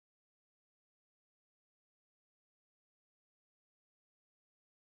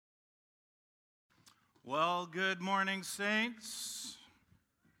Well, good morning, saints.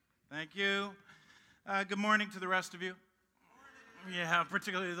 Thank you. Good morning to the rest of you. Yeah,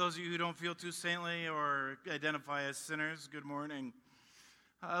 particularly those of you who don't feel too saintly or identify as sinners. Good morning.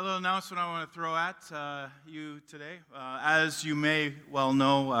 A little announcement I want to throw at you today. As you may well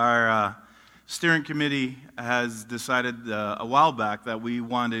know, our steering committee has decided a while back that we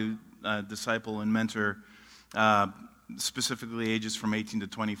want to disciple and mentor specifically ages from 18 to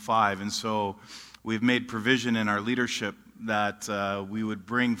 25. And so we've made provision in our leadership that we would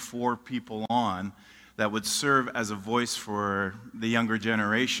bring 4 people on that would serve as a voice for the younger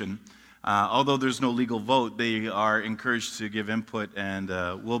generation. Although there's no legal vote, they are encouraged to give input and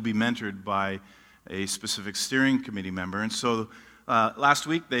will be mentored by a specific steering committee member. And so last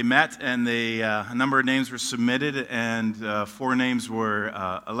week they met and a number of names were submitted and 4 names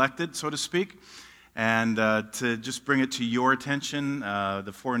were elected, so to speak. And to just bring it to your attention,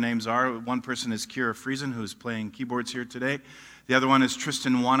 the 4 names are, one person is Kira Friesen, who's playing keyboards here today. The other one is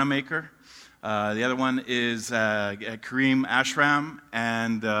Tristan Wanamaker. The other one is Kareem Ashram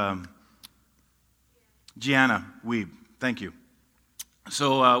and Gianna Weeb. Thank you.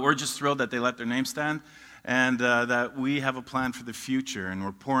 So we're just thrilled that they let their name stand and that we have a plan for the future, and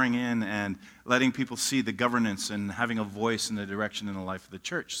we're pouring in and letting people see the governance and having a voice in the direction in the life of the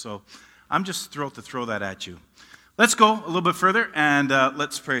church. So I'm just thrilled to throw that at you. Let's go a little bit further and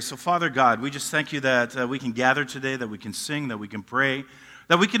let's pray. So Father God, we just thank you that we can gather today, that we can sing, that we can pray,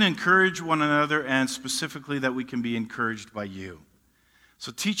 that we can encourage one another, and specifically that we can be encouraged by you.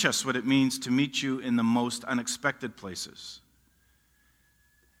 So teach us what it means to meet you in the most unexpected places.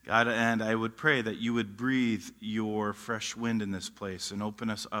 God, and I would pray that you would breathe your fresh wind in this place and open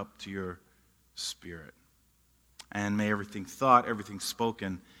us up to your Spirit. And may everything thought, everything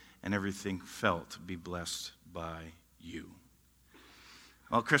spoken, and everything felt be blessed by you.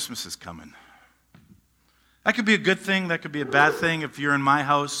 Well, Christmas is coming. That could be a good thing, that could be a bad thing. If you're in my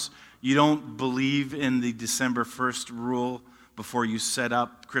house, you don't believe in the December 1st rule before you set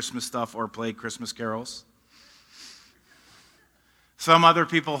up Christmas stuff or play Christmas carols. Some other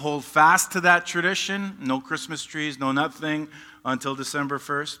people hold fast to that tradition. No Christmas trees, no nothing until December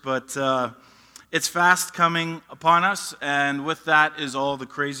 1st. But it's fast coming upon us, and with that is all the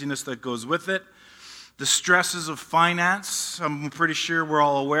craziness that goes with it. The stresses of finance, I'm pretty sure we're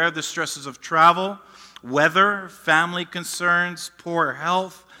all aware. The stresses of travel, weather, family concerns, poor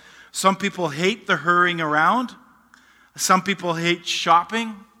health. Some people hate the hurrying around. Some people hate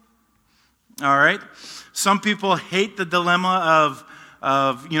shopping. All right? Some people hate the dilemma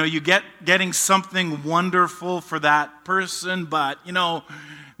of getting something wonderful for that person, but,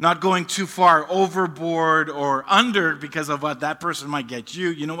 not going too far overboard or under because of what that person might get you.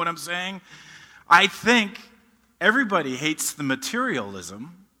 You know what I'm saying? I think everybody hates the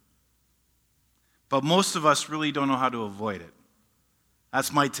materialism, but most of us really don't know how to avoid it.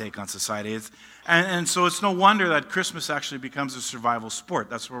 That's my take on society. And so it's no wonder that Christmas actually becomes a survival sport.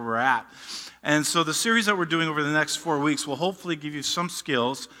 That's where we're at. And so the series that we're doing over the next 4 weeks will hopefully give you some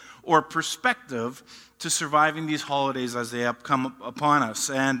skills or perspective to surviving these holidays as they come upon us.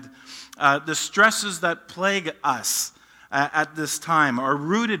 And the stresses that plague us at this time are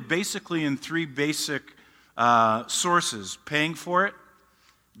rooted basically in 3 basic sources: paying for it,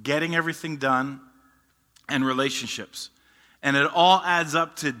 getting everything done, and relationships. And it all adds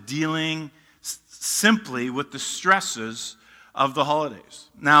up to dealing simply with the stresses of the holidays.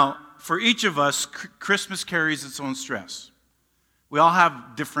 Now, for each of us, Christmas carries its own stress. We all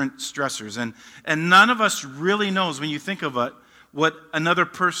have different stressors, and none of us really knows, when you think of it, what another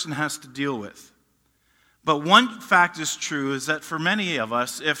person has to deal with. But one fact is true, is that for many of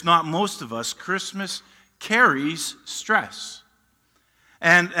us, if not most of us, Christmas carries stress.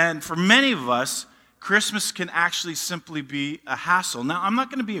 And for many of us, Christmas can actually simply be a hassle. Now, I'm not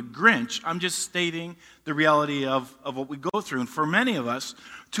going to be a Grinch. I'm just stating the reality of what we go through. And for many of us,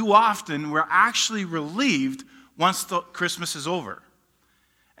 too often, we're actually relieved once the Christmas is over.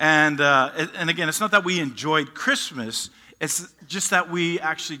 And again, it's not that we enjoyed Christmas. It's just that we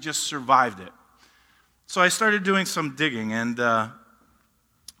actually just survived it. So I started doing some digging, and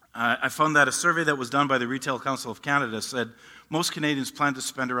I found that a survey that was done by the Retail Council of Canada said most Canadians plan to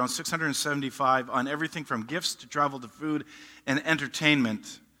spend around $675 on everything from gifts to travel to food and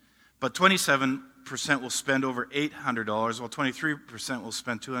entertainment. But 27% will spend over $800, while 23% will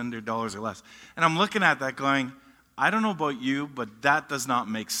spend $200 or less. And I'm looking at that going, I don't know about you, but that does not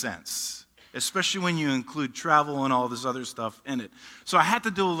make sense, especially when you include travel and all this other stuff in it. So I had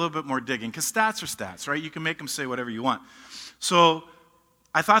to do a little bit more digging, because stats are stats, right? You can make them say whatever you want. So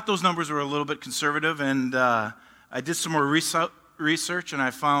I thought those numbers were a little bit conservative, and I did some more research research and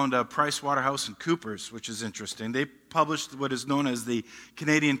I found PricewaterhouseCoopers, which is interesting. They published what is known as the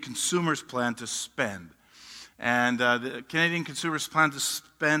Canadian Consumers Plan to Spend. And the Canadian consumers plan to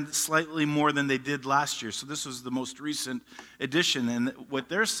spend slightly more than they did last year. So this was the most recent edition. And what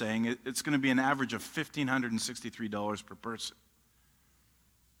they're saying, it's going to be an average of $1,563 per person.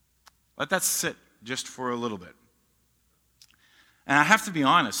 Let that sit just for a little bit. And I have to be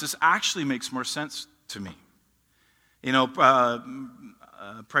honest, this actually makes more sense to me. You know,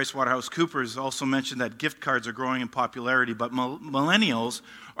 PricewaterhouseCoopers also mentioned that gift cards are growing in popularity, but millennials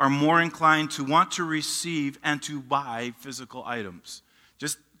are more inclined to want to receive and to buy physical items.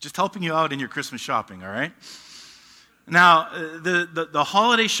 Just helping you out in your Christmas shopping, all right? Now, the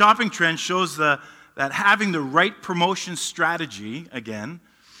holiday shopping trend shows that having the right promotion strategy, again,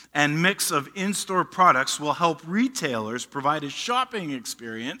 and mix of in-store products will help retailers provide a shopping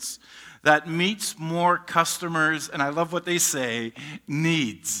experience that meets more customers, and I love what they say,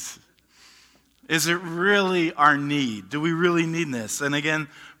 needs. Is it really our need? Do we really need this? And again,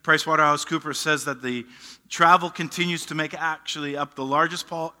 PricewaterhouseCoopers says that the travel continues to make actually up the largest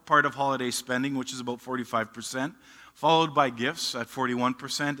part of holiday spending, which is about 45%, followed by gifts at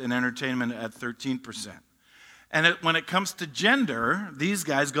 41% and entertainment at 13%. And when it comes to gender, these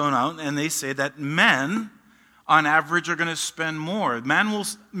guys go out and they say that men on average are going to spend more. Men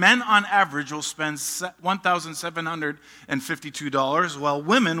on average will spend $1,752, while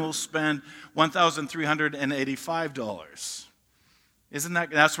women will spend $1,385.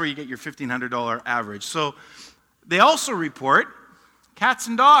 That's where you get your $1,500 average. So they also report cats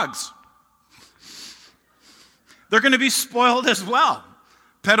and dogs. They're going to be spoiled as well.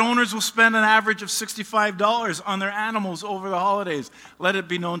 Pet owners will spend an average of $65 on their animals over the holidays. Let it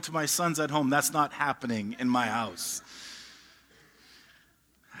be known to my sons at home, that's not happening in my house.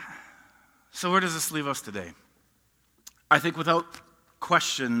 So where does this leave us today? I think without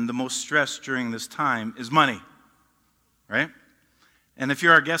question, the most stress during this time is money, right? And if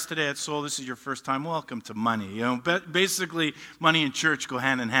you're our guest today at Soul, this is your first time, welcome to money. You know, basically, money and church go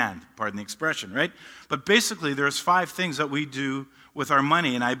hand in hand, pardon the expression, right? But basically, there's 5 things that we do with our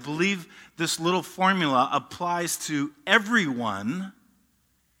money, and I believe this little formula applies to everyone,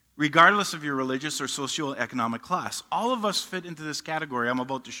 regardless of your religious or socioeconomic class. All of us fit into this category I'm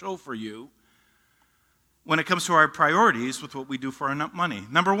about to show for you when it comes to our priorities with what we do for our money.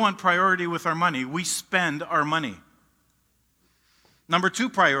 Number 1 priority with our money, we spend our money. Number 2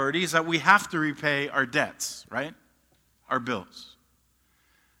 priority is that we have to repay our debts, right? Our bills.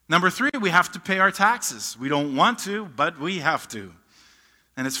 Number 3, we have to pay our taxes. We don't want to, but we have to.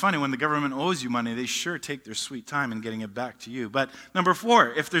 And it's funny, when the government owes you money, they sure take their sweet time in getting it back to you. But number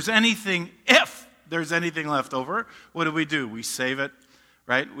 4, if there's anything left over, what do? We save it,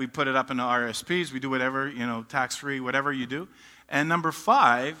 right? We put it up in the RSPs. We do whatever, tax-free, whatever you do. And number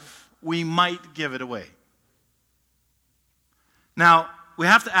 5, we might give it away. Now, we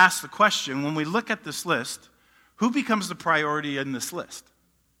have to ask the question, when we look at this list, who becomes the priority in this list?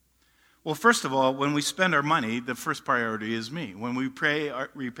 Well, first of all, when we spend our money, the first priority is me. When we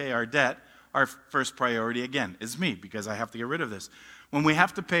repay our debt, our first priority, again, is me, because I have to get rid of this. When we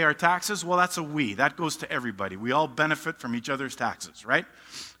have to pay our taxes, well, that's a we. That goes to everybody. We all benefit from each other's taxes, right?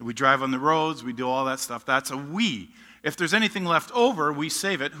 We drive on the roads, we do all that stuff. That's a we. If there's anything left over, we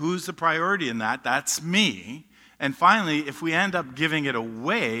save it. Who's the priority in that? That's me. And finally, if we end up giving it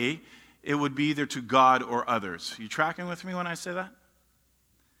away, it would be either to God or others. You tracking with me when I say that?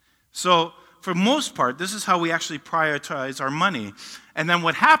 So, for most part, this is how we actually prioritize our money. And then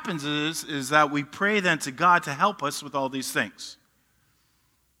what happens is that we pray then to God to help us with all these things.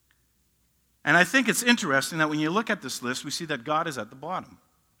 And I think it's interesting that when you look at this list, we see that God is at the bottom.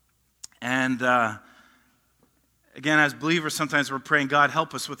 And again, as believers, sometimes we're praying, God,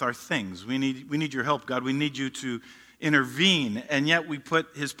 help us with our things. We need your help, God. We need you to intervene. And yet we put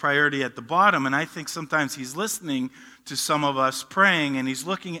his priority at the bottom. And I think sometimes he's listening to some of us praying, and he's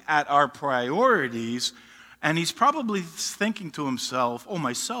looking at our priorities, and he's probably thinking to himself,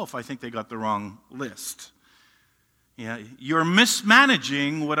 myself, I think they got the wrong list. Yeah, you're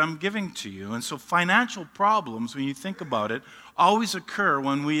mismanaging what I'm giving to you. And so financial problems, when you think about it, always occur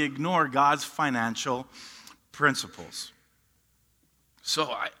when we ignore God's financial principles.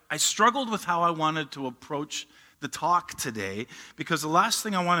 So I struggled with how I wanted to approach the talk today, because the last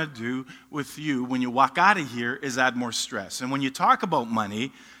thing I want to do with you when you walk out of here is add more stress. And when you talk about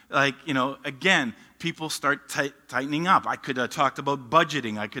money, again, people start tightening up. I could have talked about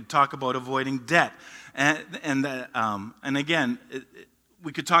budgeting. I could talk about avoiding debt. And again,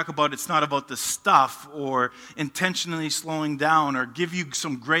 we could talk about it's not about the stuff or intentionally slowing down or give you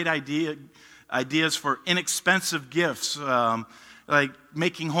some great ideas for inexpensive gifts. like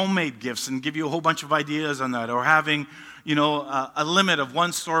making homemade gifts and give you a whole bunch of ideas on that, or having, a limit of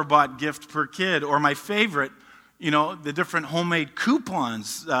one store-bought gift per kid, or my favorite, the different homemade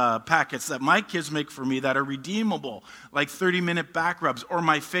coupons packets that my kids make for me that are redeemable, like 30-minute back rubs, or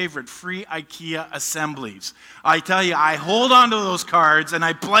my favorite, free IKEA assemblies. I tell you, I hold on to those cards and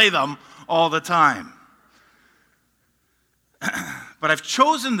I play them all the time. But I've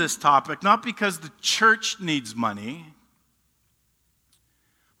chosen this topic not because the church needs money,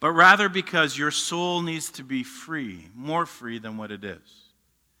 but rather because your soul needs to be free, more free than what it is.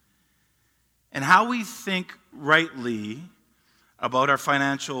 And how we think rightly about our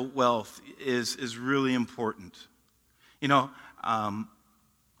financial wealth is really important. How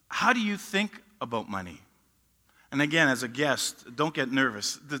do you think about money? And again, as a guest, don't get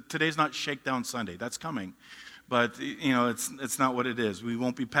nervous. Today's not Shakedown Sunday. That's coming. But, it's not what it is. We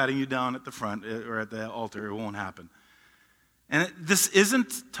won't be patting you down at the front or at the altar. It won't happen. And this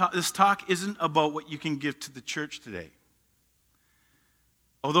talk isn't about what you can give to the church today.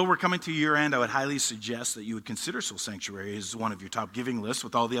 Although we're coming to year end, I would highly suggest that you would consider Soul Sanctuary as one of your top giving lists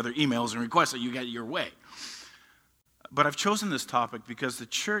with all the other emails and requests that you get your way. But I've chosen this topic because the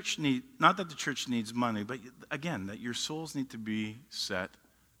church not that the church needs money, but again, that your souls need to be set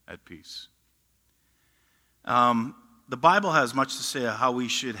at peace. The Bible has much to say how we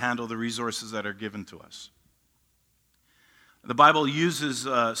should handle the resources that are given to us. The Bible uses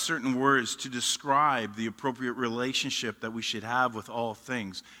certain words to describe the appropriate relationship that we should have with all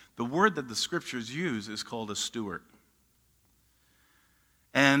things. The word that the scriptures use is called a steward.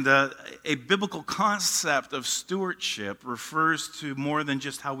 And a biblical concept of stewardship refers to more than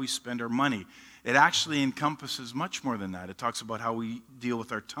just how we spend our money. It actually encompasses much more than that. It talks about how we deal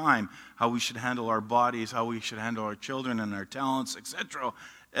with our time, how we should handle our bodies, how we should handle our children and our talents, etc.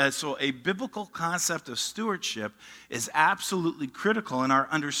 So a biblical concept of stewardship is absolutely critical in our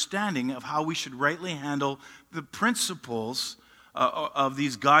understanding of how we should rightly handle the principles of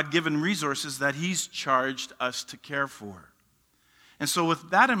these God-given resources that He's charged us to care for. And so with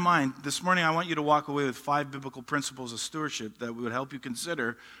that in mind, this morning I want you to walk away with 5 biblical principles of stewardship that would help you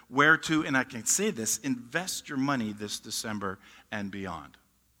consider where to, and I can say this, invest your money this December and beyond.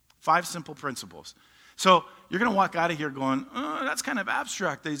 5 simple principles. So you're going to walk out of here going, oh, that's kind of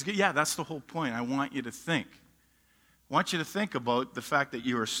abstract. Yeah, that's the whole point. I want you to think. I want you to think about the fact that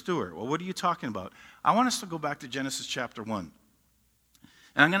you're a steward. Well, what are you talking about? I want us to go back to Genesis chapter 1.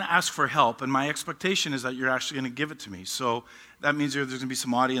 And I'm going to ask for help, and my expectation is that you're actually going to give it to me. So that means there's going to be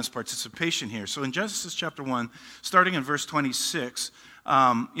some audience participation here. So in Genesis chapter 1, starting in verse 26,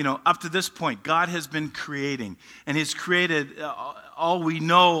 up to this point, God has been creating, and He's created all we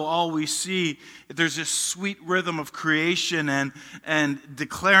know, all we see. There's this sweet rhythm of creation and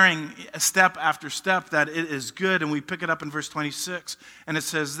declaring step after step that it is good. And we pick it up in verse 26, and it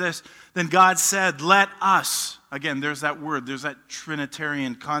says this, then God said, let us, again, there's that word, there's that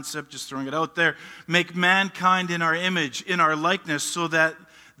Trinitarian concept, just throwing it out there, make mankind in our image, in our likeness, so that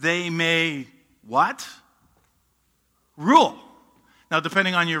they may, what? Rule. Now,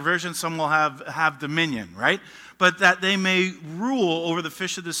 depending on your version, some will have dominion, right? But that they may rule over the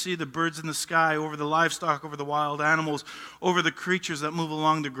fish of the sea, the birds in the sky, over the livestock, over the wild animals, over the creatures that move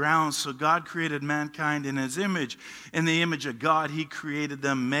along the ground. So God created mankind in His image. In the image of God, He created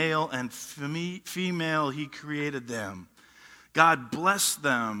them, male and female, He created them. God blessed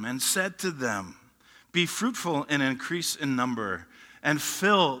them and said to them, be fruitful and increase in number, and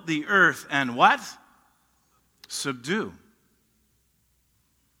fill the earth and what? Subdue.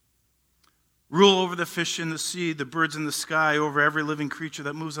 Rule over the fish in the sea, the birds in the sky, over every living creature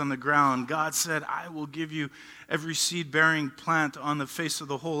that moves on the ground. God said, I will give you every seed-bearing plant on the face of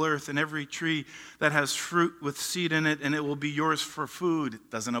the whole earth and every tree that has fruit with seed in it, and it will be yours for food.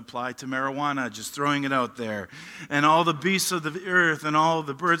 It doesn't apply to marijuana, just throwing it out there. And all the beasts of the earth and all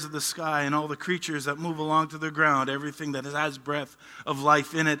the birds of the sky and all the creatures that move along to the ground, everything that has breath of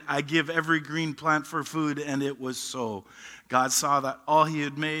life in it, I give every green plant for food, and it was so. God saw that all He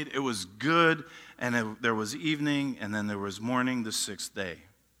had made, it was good, and there was evening, and then there was morning the 6th day.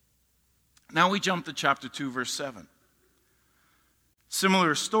 Now we jump to chapter 2, verse 7.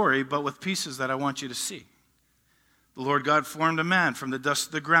 Similar story, but with pieces that I want you to see. The Lord God formed a man from the dust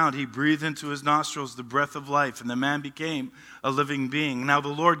of the ground. He breathed into his nostrils the breath of life, and the man became a living being. Now the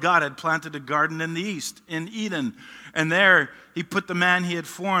Lord God had planted a garden in the east, in Eden, and there He put the man He had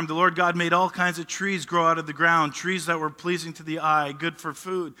formed. The Lord God made all kinds of trees grow out of the ground, trees that were pleasing to the eye, good for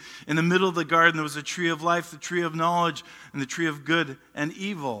food. In the middle of the garden there was a tree of life, the tree of knowledge, and the tree of good and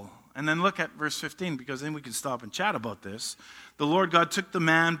evil. And then look at verse 15, because then we can stop and chat about this. The Lord God took the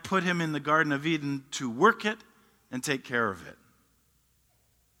man, put him in the Garden of Eden to work it and take care of it.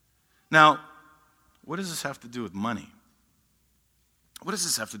 Now, what does this have to do with money? What does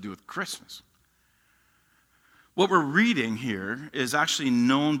this have to do with Christmas? What we're reading here is actually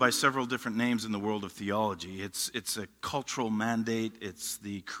known by several different names in the world of theology. It's a cultural mandate, it's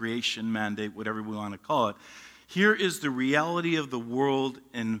the creation mandate, whatever we want to call it. Here is the reality of the world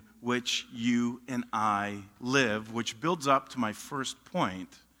in which you and I live, which builds up to my first point,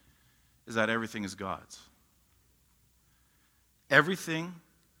 is that everything is God's. Everything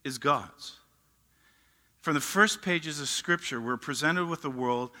is God's. From the first pages of Scripture, we're presented with a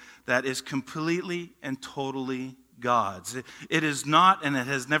world that is completely and totally God's. It is not, and it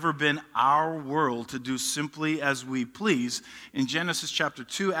has never been, our world to do simply as we please. In Genesis chapter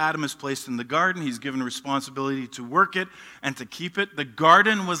 2, Adam is placed in the garden. He's given responsibility to work it and to keep it. The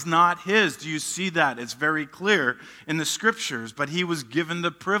garden was not his. Do you see that? It's very clear in the Scriptures. But he was given the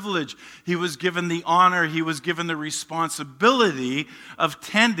privilege. He was given the honor. He was given the responsibility of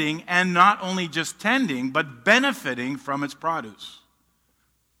tending, and not only just tending, but benefiting from its produce.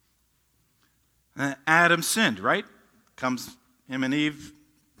 Adam sinned, right? Comes him and Eve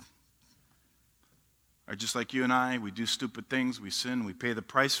are just like you and I. We do stupid things. We sin. We pay the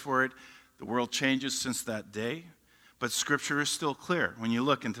price for it. The world changes since that day. But Scripture is still clear. When you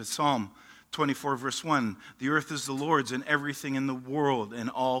look into Psalm 24, verse 1, the earth is the Lord's and everything in the world and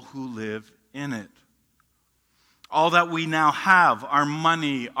all who live in it. All that we now have, our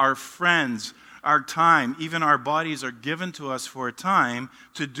money, our friends, our time, even our bodies are given to us for a time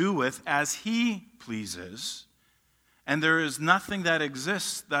to do with as He pleases. And there is nothing that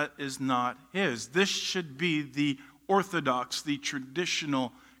exists that is not His. This should be the orthodox, the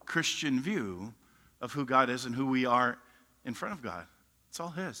traditional Christian view of who God is and who we are in front of God. It's all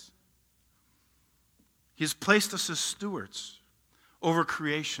His. He's placed us as stewards over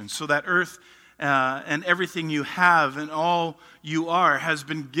creation so that earth and everything you have and all you are has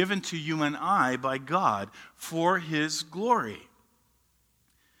been given to you and I by God for His glory.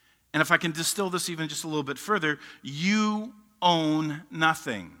 And if I can distill this even just a little bit further, you own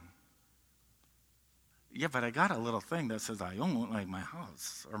nothing. Yeah, but I got a little thing that says I own, like my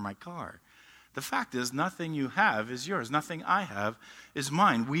house or my car. The fact is, nothing you have is yours. Nothing I have is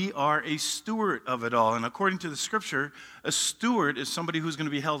mine. We are a steward of it all. And according to the Scripture, a steward is somebody who's going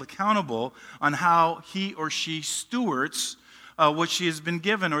to be held accountable on how he or she stewards what she has been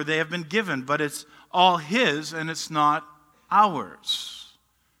given or they have been given. But it's all His and it's not ours.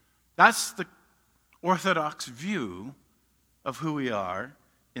 That's the orthodox view of who we are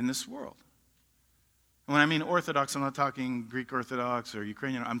in this world. When I mean Orthodox, I'm not talking Greek Orthodox or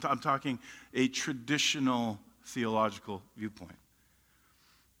Ukrainian. I'm talking a traditional theological viewpoint.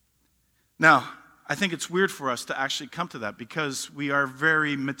 Now, I think it's weird for us to actually come to that because we are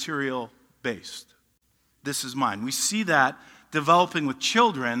very material-based. This is mine. We see that developing with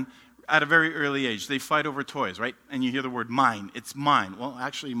children at a very early age. They fight over toys, right? And you hear the word mine. It's mine. Well,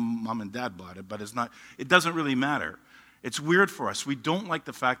 actually, mom and dad bought it, but it's not. It doesn't really matter. It's weird for us. We don't like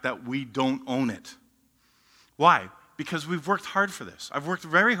the fact that we don't own it. Why? Because we've worked hard for this. I've worked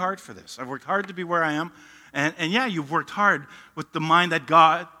very hard for this. I've worked hard to be where I am. And yeah, you've worked hard with the mind that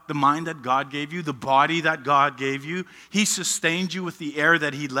God gave you, the body that God gave you. He sustained you with the air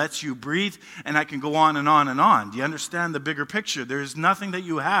that He lets you breathe, and I can go on and on and on. Do you understand the bigger picture? There is nothing that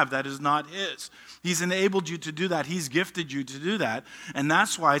you have that is not His. He's enabled you to do that. He's gifted you to do that. And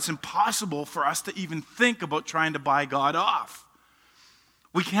that's why it's impossible for us to even think about trying to buy God off.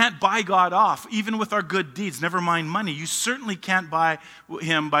 We can't buy God off, even with our good deeds, never mind money. You certainly can't buy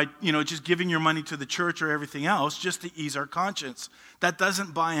Him by, just giving your money to the church or everything else just to ease our conscience. That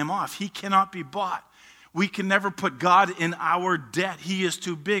doesn't buy Him off. He cannot be bought. We can never put God in our debt. He is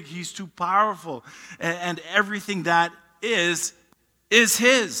too big. He's too powerful. And everything that is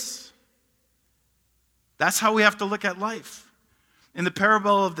His. That's how we have to look at life. In the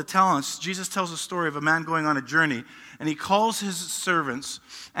parable of the talents, Jesus tells a story of a man going on a journey, and he calls his servants,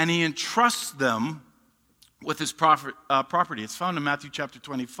 and he entrusts them with his property. It's found in Matthew chapter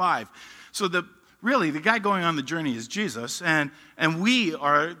 25. So the guy going on the journey is Jesus, and we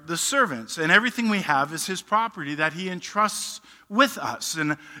are the servants, and everything we have is His property that He entrusts with us.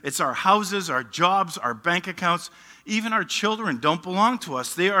 And it's our houses, our jobs, our bank accounts. Even our children don't belong to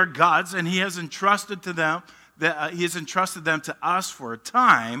us. They are God's, and He has entrusted them to us for a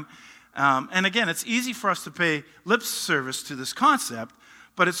time. And again, it's easy for us to pay lip service to this concept,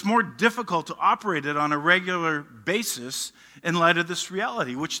 but it's more difficult to operate it on a regular basis in light of this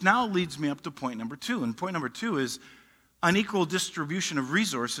reality, which now leads me up to point number 2. And point number 2 is unequal distribution of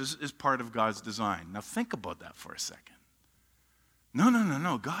resources is part of God's design. Now think about that for a second.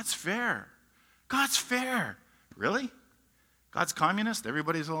 No. God's fair. God's fair. Really? God's communist.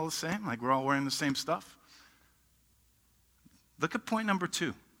 Everybody's all the same. Like we're all wearing the same stuff. Look at point number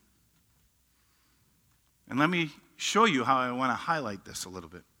 2. And let me show you how I want to highlight this a little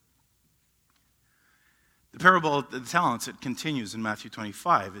bit. The parable of the talents, it continues in Matthew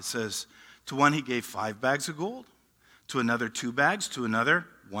 25. It says, to one he gave 5 bags of gold, to another 2 bags, to another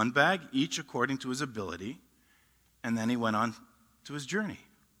 1 bag, each according to his ability. And then he went on to his journey.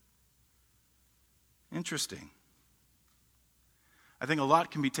 Interesting. I think a lot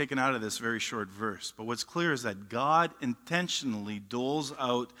can be taken out of this very short verse. But what's clear is that God intentionally doles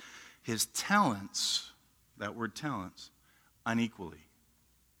out his talents, that word talents, unequally.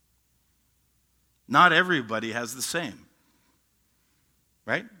 Not everybody has the same.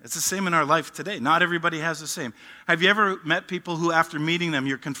 Right? It's the same in our life today. Not everybody has the same. Have you ever met people who, after meeting them,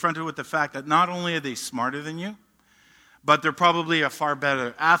 you're confronted with the fact that not only are they smarter than you, but they're probably a far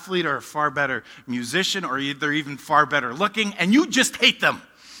better athlete or a far better musician, or they're even far better looking, and you just hate them.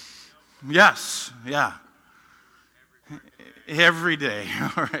 Yes, yeah. Every day,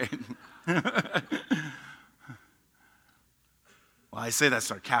 all right. Well, I say that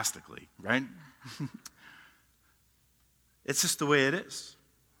sarcastically, right? It's just the way it is.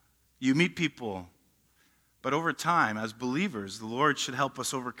 You meet people, but over time, as believers, the Lord should help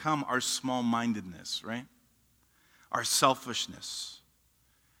us overcome our small-mindedness, right? Our selfishness.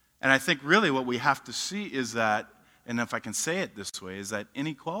 And I think really what we have to see is that, and if I can say it this way, is that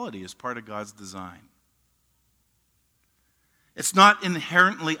inequality is part of God's design. It's not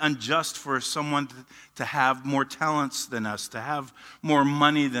inherently unjust for someone to have more talents than us, to have more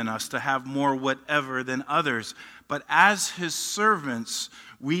money than us, to have more whatever than others. But as his servants,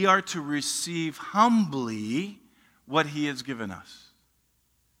 we are to receive humbly what he has given us.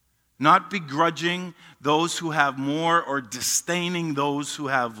 Not begrudging those who have more or disdaining those who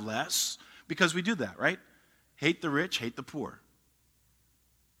have less. Because we do that, right? Hate the rich, hate the poor.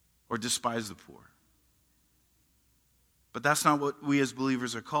 Or despise the poor. But that's not what we as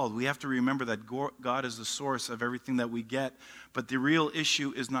believers are called. We have to remember that God is the source of everything that we get. But the real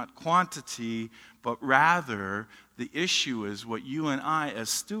issue is not quantity, but rather the issue is what you and I as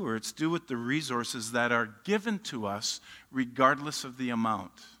stewards do with the resources that are given to us regardless of the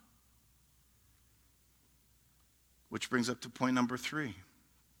amount. Which brings up to point number 3.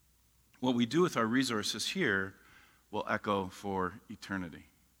 What we do with our resources here will echo for eternity.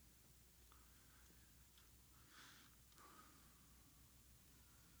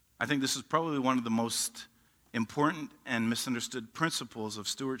 I think this is probably one of the most important and misunderstood principles of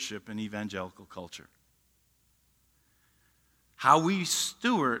stewardship in evangelical culture. How we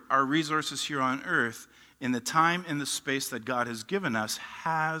steward our resources here on earth in the time and the space that God has given us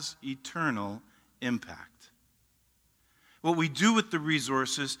has eternal impact. What we do with the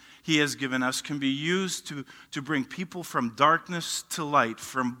resources he has given us can be used to bring people from darkness to light,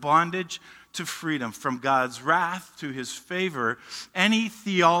 from bondage to freedom, from God's wrath to his favor. Any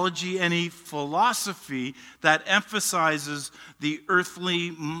theology, any philosophy that emphasizes the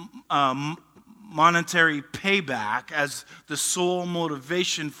earthly monetary payback as the sole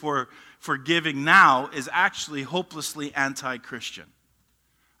motivation for giving now is actually hopelessly anti-Christian.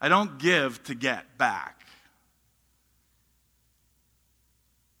 I don't give to get back.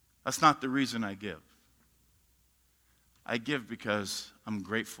 That's not the reason I give. I give because I'm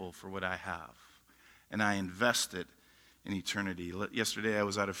grateful for what I have, and I invest it in eternity. Yesterday I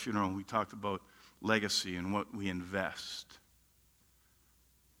was at a funeral, and we talked about legacy and what we invest.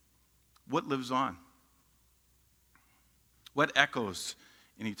 What lives on? What echoes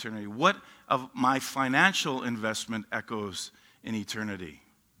in eternity? What of my financial investment echoes in eternity?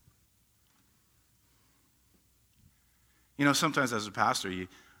 You know, sometimes as a pastor,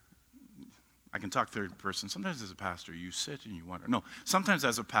 I can talk third person. Sometimes as a pastor, you sit and you wonder. No, sometimes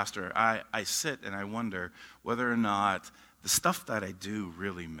as a pastor, I sit and I wonder whether or not the stuff that I do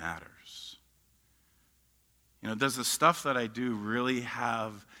really matters. You know, does the stuff that I do really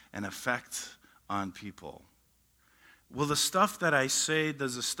have an effect on people? Will the stuff that I say,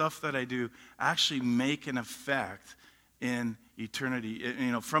 does the stuff that I do actually make an effect in eternity?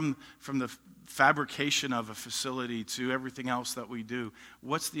 You know, from the fabrication of a facility to everything else that we do,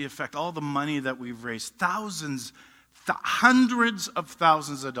 what's the effect? All the money that we've raised, hundreds of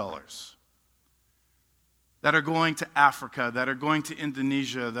thousands of dollars that are going to Africa, that are going to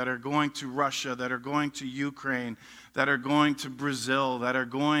Indonesia, that are going to Russia, that are going to Ukraine, that are going to Brazil, that are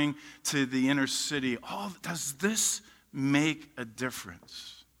going to the inner city. Does this make a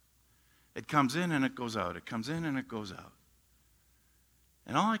difference? It comes in and it goes out. It comes in and it goes out.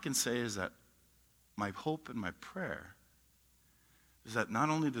 And all I can say is that my hope and my prayer is that not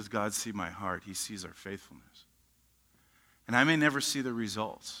only does God see my heart, he sees our faithfulness. and I may never see the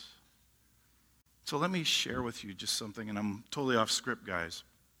results. So let me share with you just something, and I'm totally off script, guys.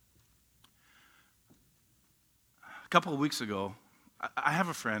 A couple of weeks ago, I have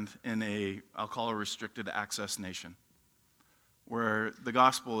a friend in I'll call a restricted access nation, where the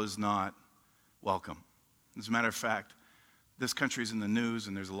gospel is not welcome. As a matter of fact, this country's in the news,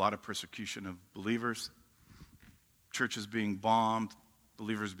 and there's a lot of persecution of believers. Churches being bombed,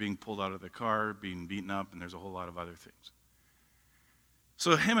 believers being pulled out of the car, being beaten up, and there's a whole lot of other things.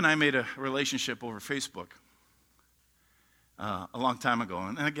 So him and I made a relationship over Facebook a long time ago.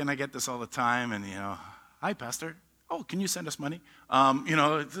 And again, I get this all the time, and, hi, Pastor. Oh, can you send us money?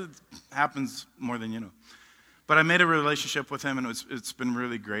 It happens more than you know. But I made a relationship with him, and it's been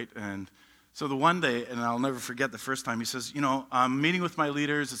really great. And so the one day, and I'll never forget the first time, he says, I'm meeting with my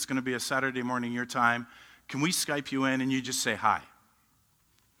leaders. It's going to be a Saturday morning your time. Can we Skype you in and you just say hi?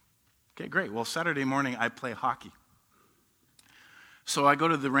 Okay, great. Well, Saturday morning, I play hockey. So I go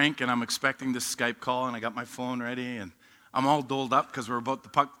to the rink, and I'm expecting this Skype call, and I got my phone ready, and I'm all doled up because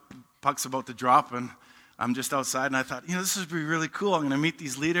the puck's about to drop, and I'm just outside, and I thought, this would be really cool. I'm going to meet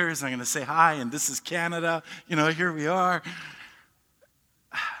these leaders. I'm going to say hi, and this is Canada. Here we are.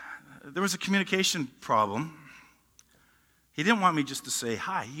 There was a communication problem. He didn't want me just to say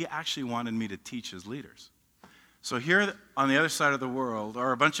hi. He actually wanted me to teach his leaders. So here on the other side of the world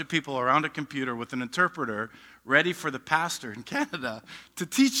are a bunch of people around a computer with an interpreter ready for the pastor in Canada to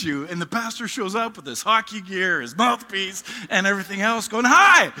teach you, and the pastor shows up with his hockey gear, his mouthpiece, and everything else going,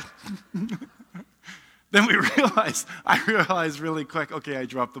 hi! Then I realized really quick, okay, I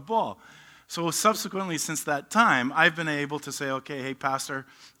dropped the ball. So subsequently, since that time, I've been able to say, okay, hey, pastor,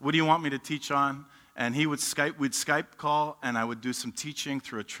 what do you want me to teach on? And we'd Skype call, and I would do some teaching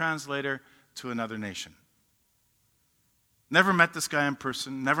through a translator to another nation. Never met this guy in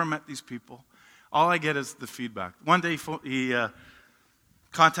person, never met these people. All I get is the feedback. One day he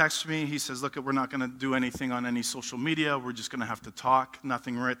contacts me. He says, look, we're not going to do anything on any social media. We're just going to have to talk,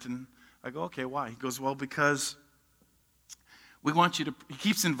 nothing written. I go, okay, why? He goes, well, because we want you to, he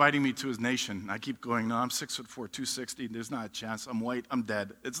keeps inviting me to his nation. I keep going, no, I'm 6'4", 260. There's not a chance. I'm white. I'm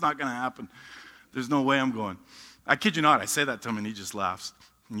dead. It's not going to happen. There's no way I'm going. I kid you not. I say that to him, and he just laughs.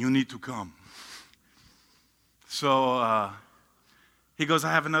 You need to come. So he goes,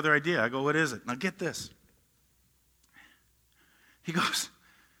 I have another idea. I go, what is it? Now get this. He goes,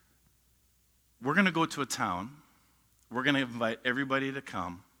 we're going to go to a town. We're going to invite everybody to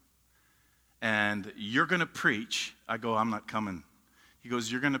come. And you're going to preach. I go, I'm not coming. He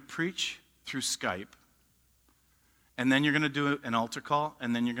goes, you're going to preach through Skype. And then you're going to do an altar call.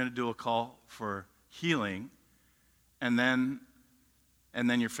 And then you're going to do a call for healing. And then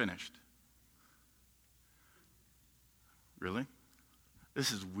you're finished. Really?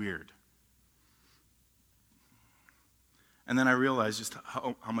 This is weird. And then I realized just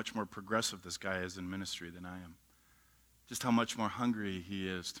how much more progressive this guy is in ministry than I am. Just how much more hungry he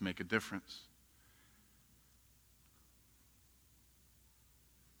is to make a difference.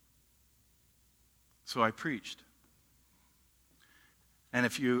 So I preached. And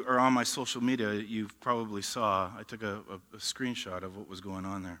if you are on my social media, you probably saw, I took a screenshot of what was going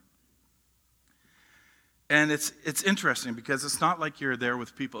on there. And it's interesting because it's not like you're there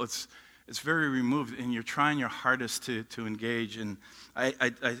with people. It's very removed, and you're trying your hardest to engage. And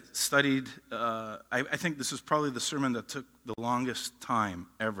I studied, I think this is probably the sermon that took the longest time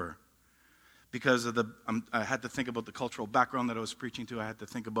ever because of I had to think about the cultural background that I was preaching to. I had to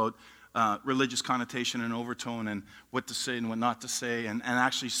think about religious connotation and overtone and what to say and what not to say, and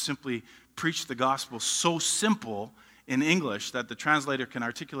actually simply preach the gospel so simple in English that the translator can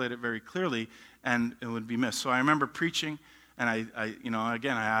articulate it very clearly and it would be missed. So I remember preaching, and I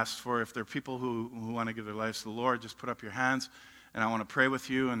asked for if there are people who want to give their lives to the Lord, just put up your hands, and I want to pray with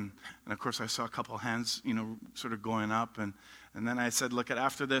you. And of course I saw a couple of hands, sort of going up, and then I said, look,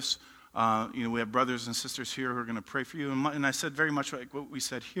 after this, we have brothers and sisters here who are going to pray for you. And I said very much like what we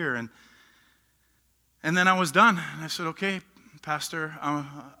said here, and then I was done. And I said, okay, Pastor,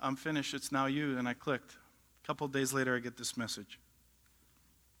 I'm finished. It's now you. And I clicked. A couple of days later, I get this message.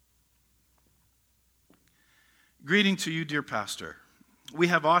 Greeting to you, dear pastor. We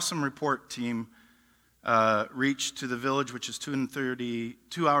have awesome report team reached to the village, which is 2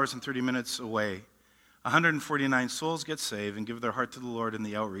 hours and 30 minutes away. 149 souls get saved and give their heart to the Lord in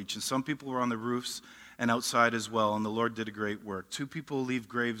the outreach. And some people were on the roofs and outside as well, and the Lord did a great work. 2 people leave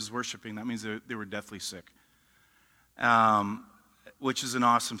graves worshiping. That means they were deathly sick, which is an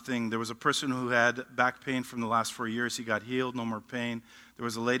awesome thing. There was a person who had back pain from the last 4 years. He got healed, no more pain. There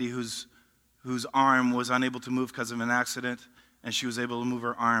was a lady whose arm was unable to move because of an accident. and she was able to move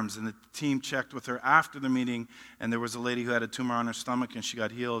her arms. And the team checked with her after the meeting, and there was a lady who had a tumor on her stomach, and she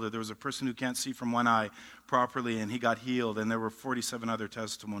got healed. Or there was a person who can't see from one eye properly, and he got healed. And there were 47 other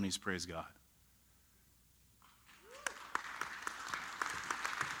testimonies, praise God.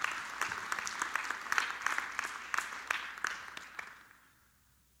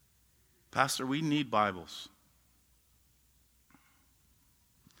 Pastor, we need Bibles.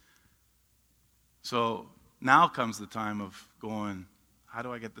 So now comes the time of going, how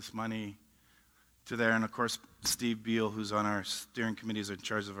do I get this money to there? And of course, Steve Beal, who's on our steering committee, is in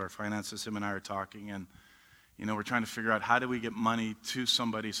charge of our finances. Him and I are talking, and we're trying to figure out how do we get money to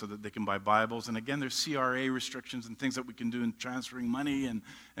somebody so that they can buy Bibles. And again, there's CRA restrictions and things that we can do in transferring money and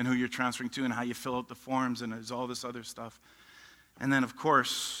who you're transferring to and how you fill out the forms, and there's all this other stuff. And then, of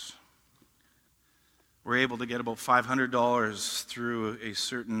course, we're able to get about $500 through a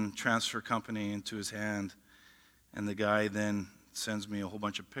certain transfer company into his hand. And the guy then sends me a whole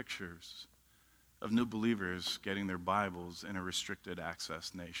bunch of pictures of new believers getting their Bibles in a restricted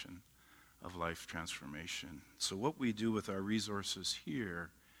access nation of life transformation. So what we do with our resources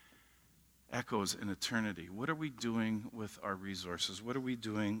here echoes in eternity. What are we doing with our resources? What are we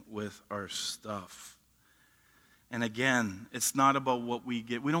doing with our stuff? And again, it's not about what we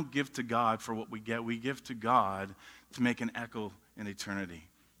get. We don't give to God for what we get. We give to God to make an echo in eternity.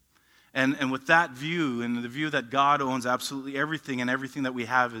 And with that view, and the view that God owns absolutely everything and everything that we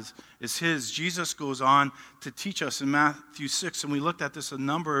have is His, Jesus goes on to teach us in Matthew 6, and we looked at this a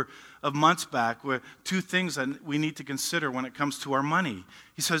number of months back, where two things that we need to consider when it comes to our money.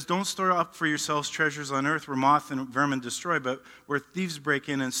 He says, don't store up for yourselves treasures on earth where moth and vermin destroy, but where thieves break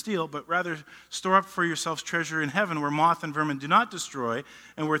in and steal, but rather store up for yourselves treasure in heaven where moth and vermin do not destroy,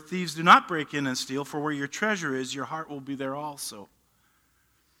 and where thieves do not break in and steal, for where your treasure is, your heart will be there also.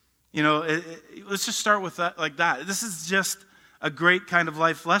 Let's just start with that like that. This is just a great kind of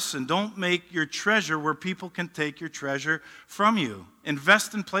life lesson. Don't make your treasure where people can take your treasure from you.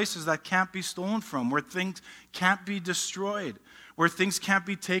 Invest in places that can't be stolen from, where things can't be destroyed, where things can't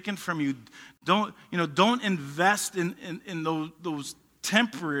be taken from you. Don't invest in those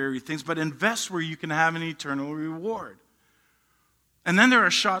temporary things, but invest where you can have an eternal reward. And then there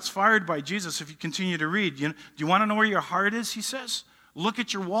are shots fired by Jesus if you continue to read. Do you want to know where your heart is, he says? Look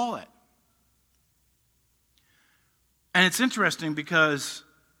at your wallet. And it's interesting because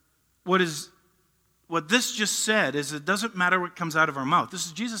what this just said is it doesn't matter what comes out of our mouth. This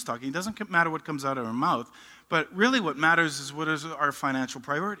is Jesus talking. It doesn't matter what comes out of our mouth, but really what matters is what is our financial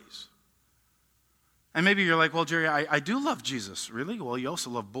priorities. And maybe you're like, well, Jerry, I do love Jesus. Really? Well, you also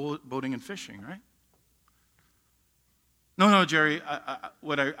love boating and fishing, right? No, Jerry,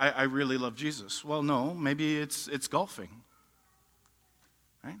 I really love Jesus. Well, no, maybe it's golfing.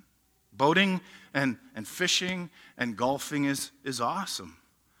 Right? Boating and fishing and golfing is awesome.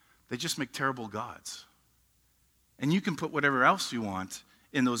 They just make terrible gods. And you can put whatever else you want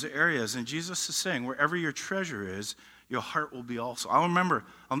in those areas. And Jesus is saying, wherever your treasure is, your heart will be also. I'll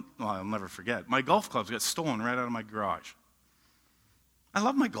never forget. My golf clubs got stolen right out of my garage. I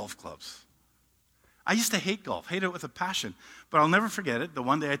love my golf clubs. I used to hate golf, hate it with a passion. But I'll never forget it. The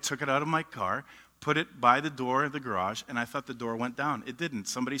one day I took it out of my car, put it by the door of the garage, and I thought the door went down. It didn't.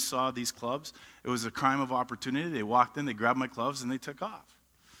 Somebody saw these clubs. It was a crime of opportunity. They walked in, they grabbed my clubs, and they took off.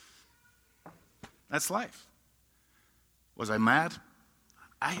 That's life. Was I mad?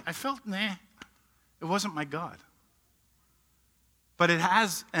 I felt, it wasn't my God. But it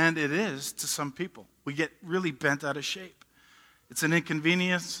has, and it is to some people. We get really bent out of shape. It's an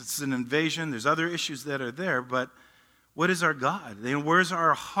inconvenience. It's an invasion. There's other issues that are there, but what is our God? Where's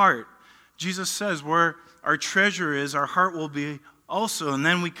our heart? Jesus says where our treasure is, our heart will be also. And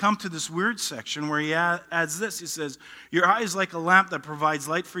then we come to this weird section where he adds this. He says, your eye is like a lamp that provides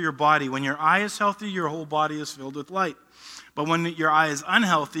light for your body. When your eye is healthy, your whole body is filled with light. But when your eye is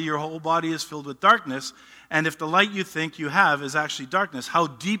unhealthy, your whole body is filled with darkness. And if the light you think you have is actually darkness, how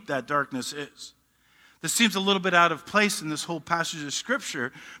deep that darkness is. This seems a little bit out of place in this whole passage of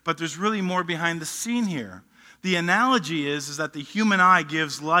Scripture, but there's really more behind the scene here. The analogy is that the human eye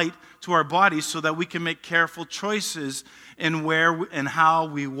gives light to our bodies so that we can make careful choices in where and how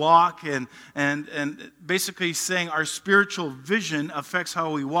we walk, and basically saying our spiritual vision affects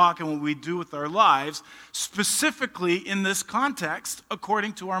how we walk and what we do with our lives, specifically in this context,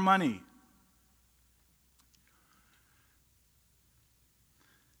 according to our money.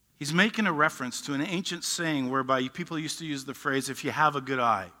 He's making a reference to an ancient saying whereby people used to use the phrase, if you have a good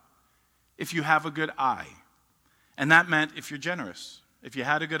eye. If you have a good eye. And that meant if you're generous. If you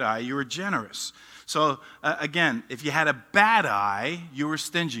had a good eye, you were generous. So again, if you had a bad eye, you were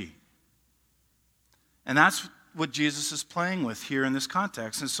stingy. And that's what Jesus is playing with here in this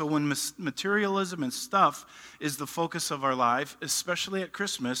context. And so when materialism and stuff is the focus of our life, especially at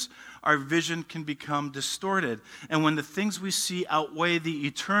Christmas, our vision can become distorted. And when the things we see outweigh the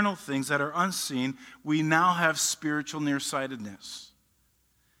eternal things that are unseen, we now have spiritual nearsightedness.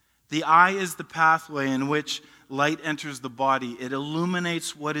 The eye is the pathway in which light enters the body. It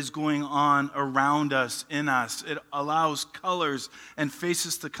illuminates what is going on around us, in us. It allows colors and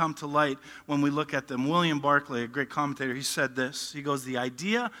faces to come to light when we look at them. William Barclay, a great commentator, he said this. He goes, "The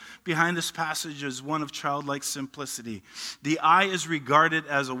idea behind this passage is one of childlike simplicity. The eye is regarded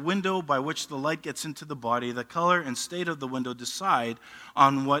as a window by which the light gets into the body. The color and state of the window decide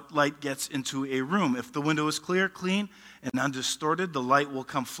on what light gets into a room. If the window is clear, clean, and undistorted, the light will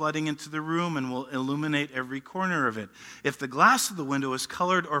come flooding into the room and will illuminate every corner of it. If the glass of the window is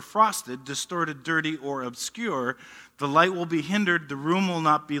colored or frosted, distorted, dirty, or obscure, the light will be hindered, the room will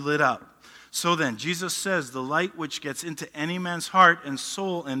not be lit up. So then, Jesus says the light which gets into any man's heart and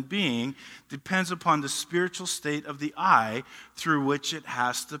soul and being depends upon the spiritual state of the eye through which it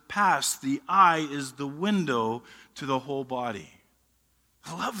has to pass. The eye is the window to the whole body."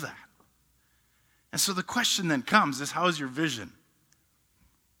 I love that. And so the question then comes is, how is your vision?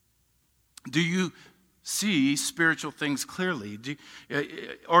 Do you see spiritual things clearly?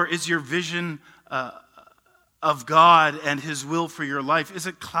 Or is your vision of God and His will for your life, is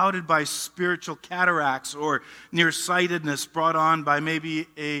it clouded by spiritual cataracts or nearsightedness brought on by maybe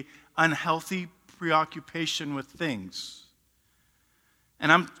an unhealthy preoccupation with things?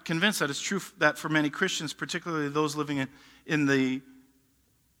 And I'm convinced that it's true that for many Christians, particularly those living in the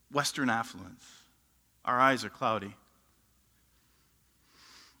Western affluence, our eyes are cloudy.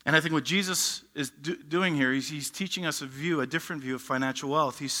 And I think what Jesus is doing here is he's teaching us a different view of financial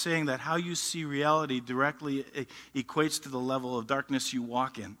wealth. He's saying that how you see reality directly equates to the level of darkness you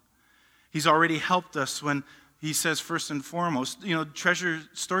walk in. He's already helped us when he says, first and foremost,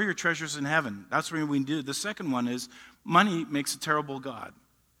 store your treasures in heaven. That's what we do. The second one is money makes a terrible God.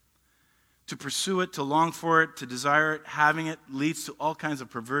 To pursue it, to long for it, to desire it, having it leads to all kinds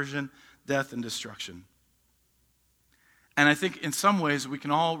of perversion, death, and destruction. And I think in some ways we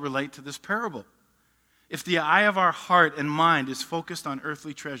can all relate to this parable. If the eye of our heart and mind is focused on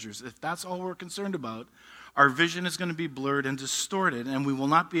earthly treasures, if that's all we're concerned about, our vision is going to be blurred and distorted, and we will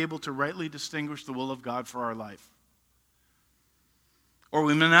not be able to rightly distinguish the will of God for our life. Or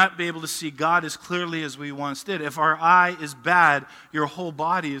we may not be able to see God as clearly as we once did. If our eye is bad, your whole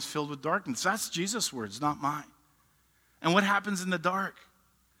body is filled with darkness. That's Jesus' words, not mine. And what happens in the dark?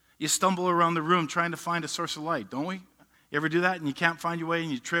 You stumble around the room trying to find a source of light, don't we? You ever do that and you can't find your way and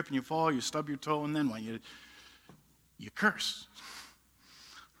you trip and you fall, you stub your toe, and then what? You curse.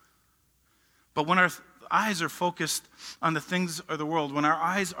 But when our eyes are focused on the things of the world, when our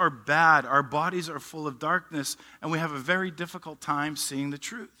eyes are bad, our bodies are full of darkness, and we have a very difficult time seeing the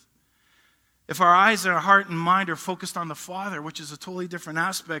truth. If our eyes and our heart and mind are focused on the Father, which is a totally different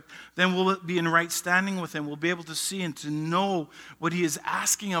aspect, then we'll be in right standing with Him. We'll be able to see and to know what He is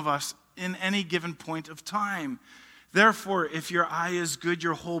asking of us in any given point of time. Therefore, if your eye is good,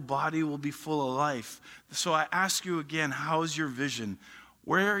 your whole body will be full of life. So I ask you again, how's your vision?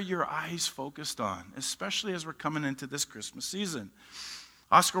 Where are your eyes focused on, especially as we're coming into this Christmas season?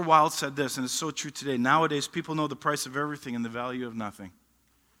 Oscar Wilde said this, and it's so true today. Nowadays, people know the price of everything and the value of nothing.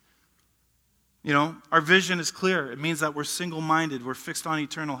 Our vision is clear. It means that we're single-minded. We're fixed on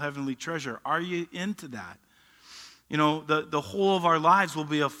eternal heavenly treasure. Are you into that? The whole of our lives will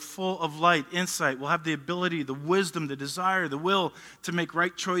be full of light, insight. We'll have the ability, the wisdom, the desire, the will to make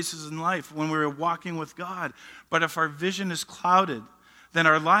right choices in life when we're walking with God. But if our vision is clouded, then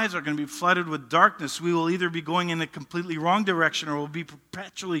our lives are going to be flooded with darkness. We will either be going in a completely wrong direction or we'll be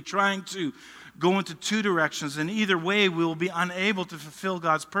perpetually trying to go into two directions. And either way, we will be unable to fulfill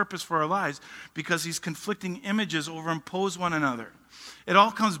God's purpose for our lives because these conflicting images overimpose one another. It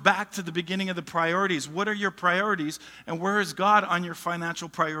all comes back to the beginning of the priorities. What are your priorities, and where is God on your financial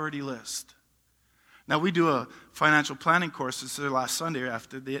priority list? Now, we do a financial planning course. This is the last Sunday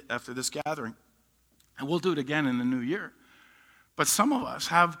after this gathering. And we'll do it again in the new year. But some of us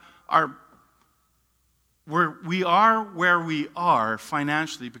we are where we are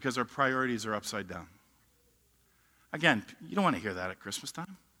financially because our priorities are upside down. Again, you don't want to hear that at Christmas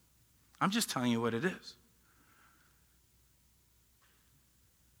time. I'm just telling you what it is.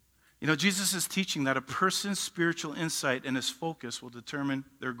 Jesus is teaching that a person's spiritual insight and his focus will determine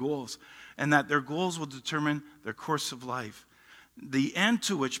their goals, and that their goals will determine their course of life. The end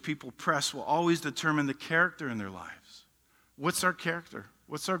to which people press will always determine the character in their lives. What's our character?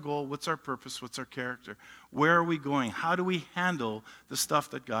 What's our goal? What's our purpose? What's our character? Where are we going? How do we handle the stuff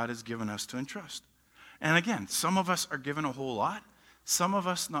that God has given us to entrust? And again, some of us are given a whole lot, some of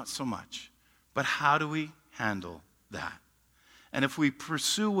us not so much. But how do we handle that? And if we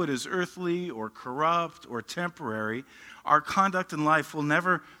pursue what is earthly or corrupt or temporary, our conduct in life will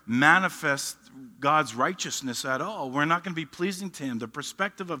never manifest God's righteousness at all. We're not going to be pleasing to Him. The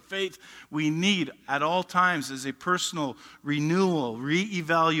perspective of faith we need at all times is a personal renewal,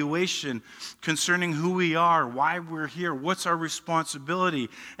 reevaluation concerning who we are, why we're here, what's our responsibility.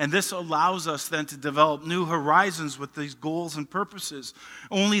 And this allows us then to develop new horizons with these goals and purposes.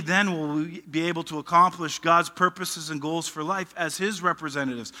 Only then will we be able to accomplish God's purposes and goals for life as His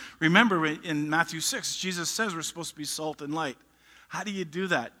representatives. Remember, in Matthew 6, Jesus says we're supposed to be salt and light. How do you do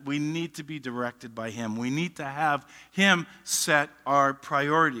that? We need to be directed by Him. We need to have Him set our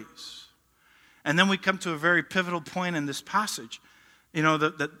priorities. And then we come to a very pivotal point in this passage. You know,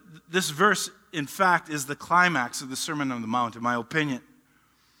 this verse, in fact, is the climax of the Sermon on the Mount, in my opinion.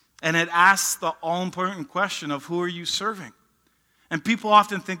 And it asks the all-important question of who are you serving? And people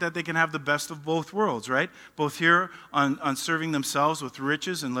often think that they can have the best of both worlds, right? Both here on serving themselves with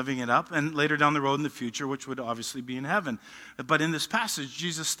riches and living it up, and later down the road in the future, which would obviously be in heaven. But in this passage,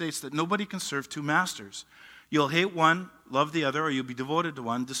 Jesus states that nobody can serve two masters. You'll hate one, love the other, or you'll be devoted to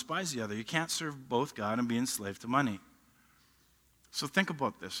one, despise the other. You can't serve both God and be enslaved to money. So think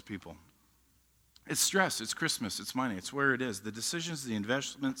about this, people. It's stress, it's Christmas, it's money, it's where it is. The decisions, the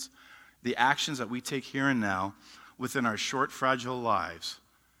investments, the actions that we take here and now within our short, fragile lives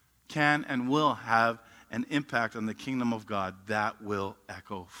can and will have an impact on the kingdom of God that will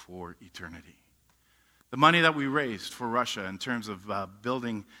echo for eternity. The money that we raised for Russia in terms of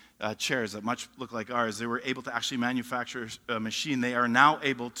building chairs that much look like ours, they were able to actually manufacture a machine. They are now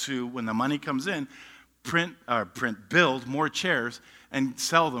able to, when the money comes in, build more chairs and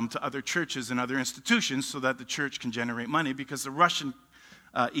sell them to other churches and other institutions so that the church can generate money, because the Russian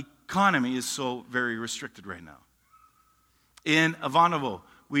economy is so very restricted right now. In Ivanovo,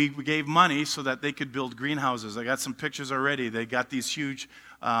 we gave money so that they could build greenhouses. I got some pictures already. They got these huge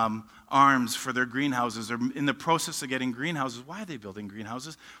arms for their greenhouses. They're in the process of getting greenhouses. Why are they building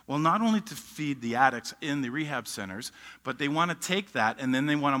greenhouses? Well, not only to feed the addicts in the rehab centers, but they want to take that and then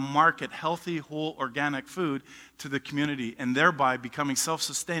they want to market healthy, whole, organic food to the community, and thereby becoming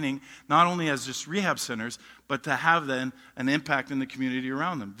self-sustaining, not only as just rehab centers, but to have then an impact in the community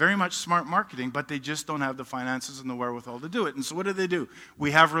around them. Very much smart marketing, but they just don't have the finances and the wherewithal to do it. And so what do? We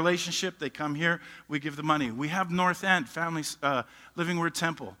have relationship. They come here. We give the money. We have North End, Living Word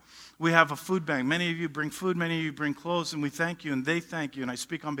Temple. We have a food bank. Many of you bring food. Many of you bring clothes, and we thank you, and they thank you. And I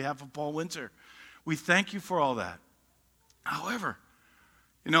speak on behalf of Paul Winter. We thank you for all that. However,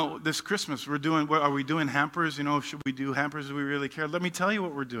 you know, this Christmas, are we doing hampers? You know, should we do hampers? Do we really care? Let me tell you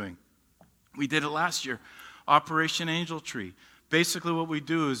what we're doing. We did it last year. Operation Angel Tree. Basically what we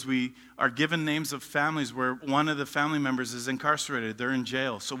do is we are given names of families where one of the family members is incarcerated. They're in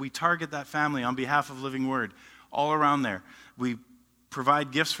jail. So we target that family on behalf of Living Word all around there. We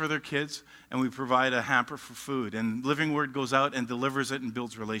provide gifts for their kids, and we provide a hamper for food. And Living Word goes out and delivers it and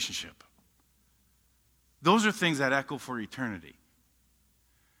builds relationship. Those are things that echo for eternity.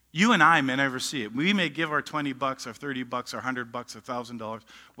 You and I may never see it. We may give our $20, our $30, our $100, $1,000,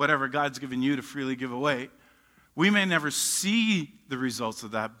 whatever God's given you to freely give away. We may never see the results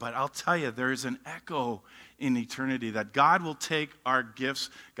of that, but I'll tell you, there is an echo in eternity that God will take our gifts,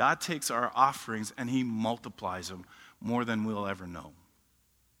 God takes our offerings, and He multiplies them more than we'll ever know.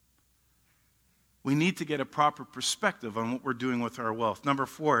 We need to get a proper perspective on what we're doing with our wealth. Number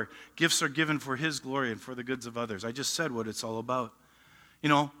 4, gifts are given for His glory and for the goods of others. I just said what it's all about. You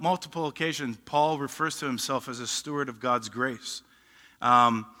know, multiple occasions, Paul refers to himself as a steward of God's grace.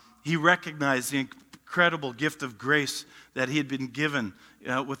 He recognized the incredible gift of grace that he had been given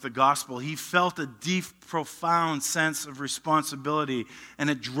with the gospel. He felt a deep, profound sense of responsibility, and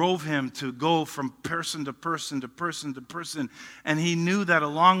it drove him to go from person to person to person to person. And he knew that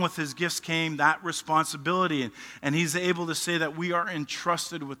along with his gifts came that responsibility. And he's able to say that we are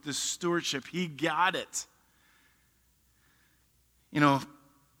entrusted with this stewardship. He got it. You know,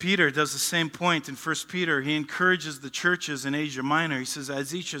 Peter does the same point in 1 Peter. He encourages the churches in Asia Minor. He says,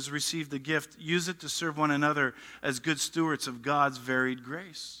 as each has received a gift, use it to serve one another as good stewards of God's varied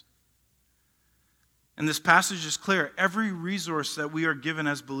grace. And this passage is clear. Every resource that we are given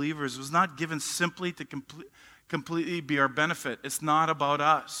as believers was not given simply to completely be our benefit. It's not about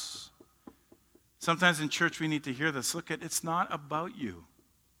us. Sometimes in church we need to hear this. Look, it's not about you.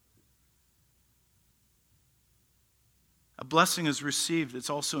 A blessing is received. It's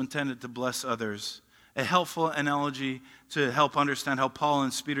also intended to bless others. A helpful analogy to help understand how Paul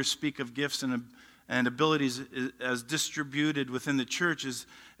and Peter speak of gifts and and abilities as distributed within the church is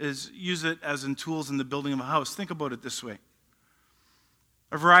use it as in tools in the building of a house. Think about it this way.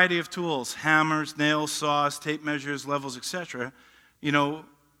 A variety of tools, hammers, nails, saws, tape measures, levels, etc.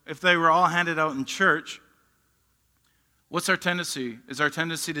 If they were all handed out in church, what's our tendency? Is our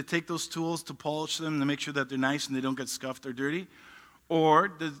tendency to take those tools, to polish them, to make sure that they're nice and they don't get scuffed or dirty? Or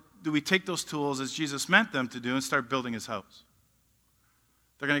do we take those tools as Jesus meant them to do and start building his house?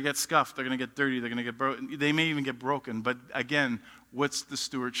 They're going to get scuffed, they're going to get dirty, they're going to get broken. They may even get broken. But again, what's the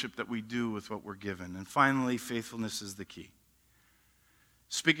stewardship that we do with what we're given? And finally, faithfulness is the key.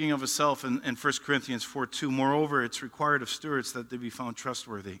 Speaking of a self in 1 Corinthians 4:2, moreover, it's required of stewards that they be found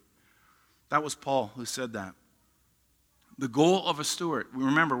trustworthy. That was Paul who said that. The goal of a steward,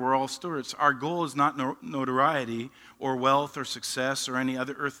 remember, we're all stewards. Our goal is not notoriety or wealth or success or any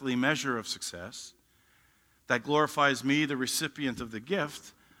other earthly measure of success that glorifies me, the recipient of the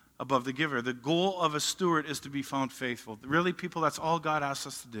gift, above the giver. The goal of a steward is to be found faithful. Really, people, that's all God asks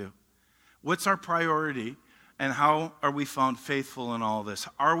us to do. What's our priority, and how are we found faithful in all this?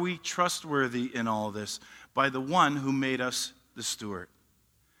 Are we trustworthy in all this by the one who made us the steward?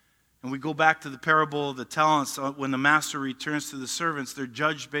 And we go back to the parable of the talents. When the master returns to the servants, they're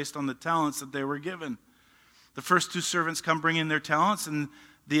judged based on the talents that they were given. The first two servants come bring in their talents and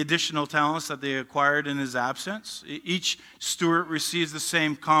the additional talents that they acquired in his absence. Each steward receives the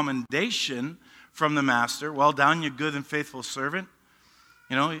same commendation from the master. Well done, you good and faithful servant.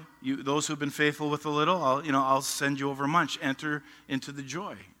 Those who've been faithful with a little, I'll send you over much. Enter into the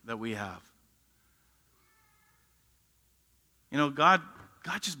joy that we have. God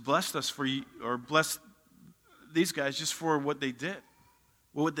just blessed us or blessed these guys just for what they did,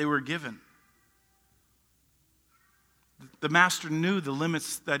 what they were given. The master knew the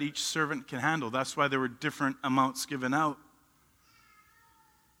limits that each servant can handle. That's why there were different amounts given out.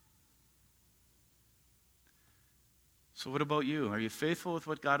 So what about you? Are you faithful with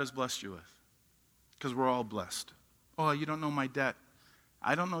what God has blessed you with? Because we're all blessed. Oh, you don't know my debt.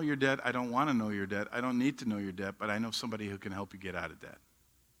 I don't know your debt. I don't want to know your debt. I don't need to know your debt, but I know somebody who can help you get out of debt.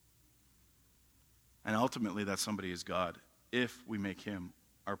 And ultimately, that somebody is God, if we make him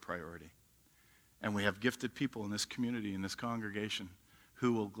our priority. And we have gifted people in this community, in this congregation,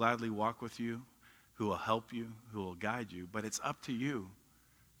 who will gladly walk with you, who will help you, who will guide you. But it's up to you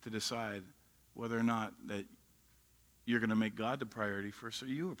to decide whether or not that you're going to make God the priority first or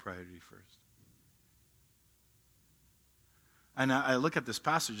you a priority first. And I look at this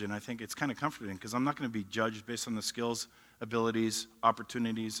passage and I think it's kind of comforting because I'm not going to be judged based on the skills, abilities,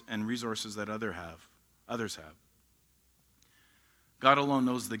 opportunities, and resources that others have. God alone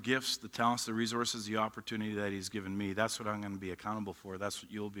knows the gifts, the talents, the resources, the opportunity that he's given me. That's what I'm going to be accountable for. That's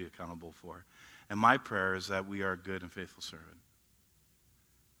what you'll be accountable for. And my prayer is that we are a good and faithful servant.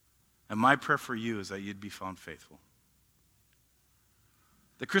 And my prayer for you is that you'd be found faithful.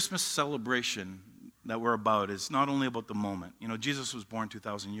 The Christmas celebration that we're about is not only about the moment. Jesus was born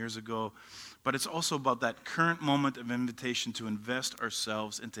 2,000 years ago, but it's also about that current moment of invitation to invest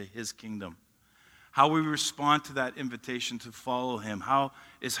ourselves into his kingdom. How we respond to that invitation to follow him, how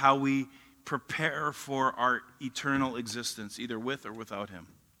we prepare for our eternal existence, either with or without him.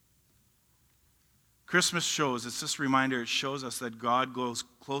 Christmas shows, it's this reminder, it shows us that God goes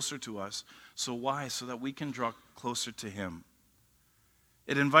closer to us. So why? So that we can draw closer to him.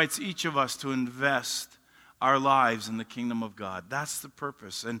 It invites each of us to invest our lives in the kingdom of God. That's the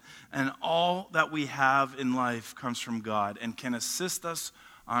purpose. And all that we have in life comes from God and can assist us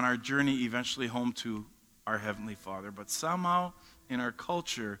on our journey eventually home to our Heavenly Father. But somehow in our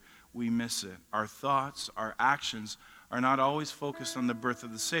culture, we miss it. Our thoughts, our actions are not always focused on the birth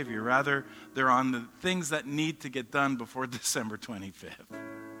of the Savior. Rather, they're on the things that need to get done before December 25th.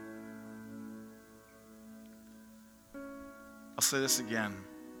 I'll say this again.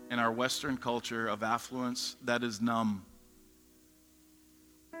 In our Western culture of affluence, that is numb.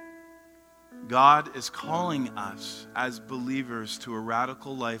 God is calling us as believers to a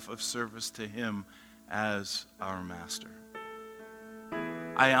radical life of service to him as our master.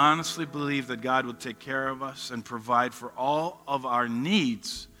 I honestly believe that God will take care of us and provide for all of our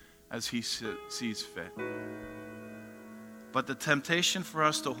needs as he sees fit. But the temptation for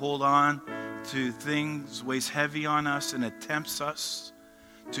us to hold on to things weighs heavy on us, and it tempts us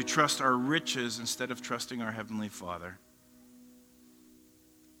to trust our riches instead of trusting our Heavenly Father.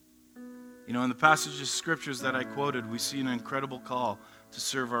 In the passage of scriptures that I quoted, we see an incredible call to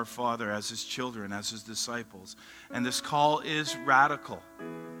serve our Father as his children, as his disciples. And this call is radical.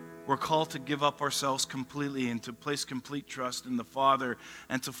 We're called to give up ourselves completely and to place complete trust in the Father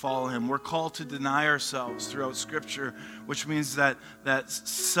and to follow him. We're called to deny ourselves throughout Scripture, which means that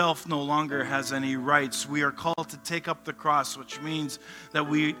self no longer has any rights. We are called to take up the cross, which means that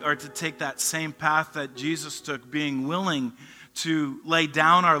we are to take that same path that Jesus took, being willing to lay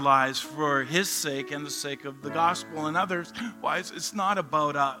down our lives for his sake and the sake of the gospel and others. Why? It's not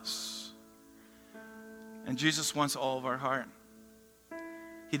about us. And Jesus wants all of our heart.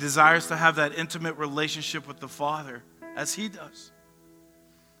 He desires to have that intimate relationship with the Father as he does.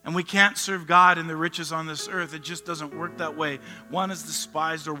 And we can't serve God in the riches on this earth. It just doesn't work that way. One is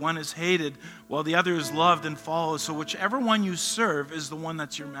despised or one is hated, while the other is loved and followed. So whichever one you serve is the one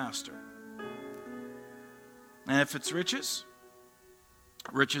that's your master. And if it's riches,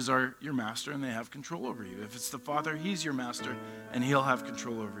 riches are your master and they have control over you. If it's the Father, he's your master and he'll have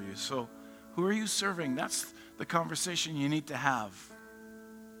control over you. So who are you serving? That's the conversation you need to have.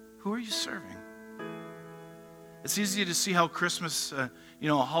 Who are you serving? It's easy to see how Christmas, a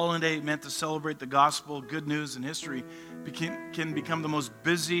holiday meant to celebrate the gospel, good news, and history can become the most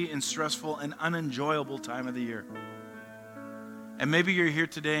busy and stressful and unenjoyable time of the year. And maybe you're here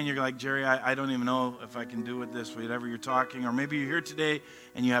today and you're like, Jerry, I don't even know if I can do with this, whatever you're talking. Or maybe you're here today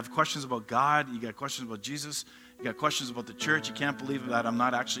and you have questions about God, you got questions about Jesus, you got questions about the church. You can't believe that I'm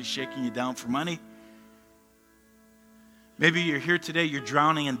not actually shaking you down for money. Maybe you're here today, you're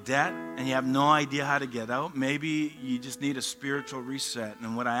drowning in debt, and you have no idea how to get out. Maybe you just need a spiritual reset.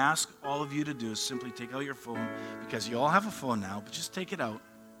 And what I ask all of you to do is simply take out your phone, because you all have a phone now, but just take it out.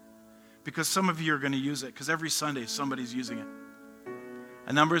 Because some of you are going to use it, because every Sunday somebody's using it.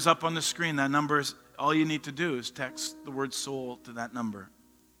 A number is up on the screen. That number is, all you need to do is text the word soul to that number.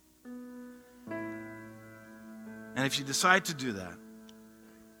 And if you decide to do that,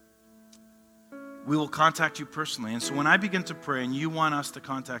 we will contact you personally. And so when I begin to pray and you want us to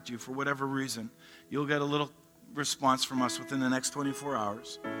contact you for whatever reason, you'll get a little response from us within the next 24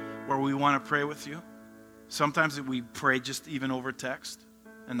 hours where we want to pray with you. Sometimes we pray just even over text,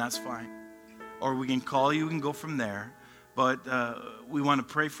 and that's fine. Or we can call you and go from there. But we want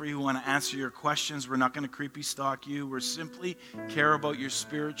to pray for you. We want to answer your questions. We're not going to creepy stalk you. We're simply care about your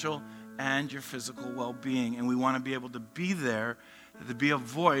spiritual and your physical well-being. And we want to be able to be there, to be a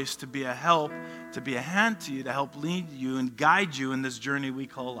voice, to be a help, to be a hand to you, to help lead you and guide you in this journey we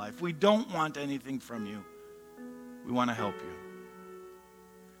call life. We don't want anything from you. We want to help you.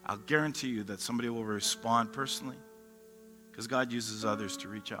 I'll guarantee you that somebody will respond personally, because God uses others to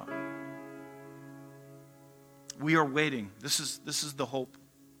reach out. We are waiting. This is the hope.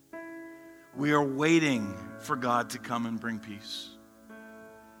 We are waiting for God to come and bring peace.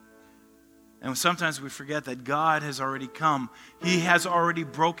 And sometimes we forget that God has already come. He has already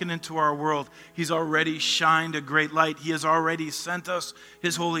broken into our world. He's already shined a great light. He has already sent us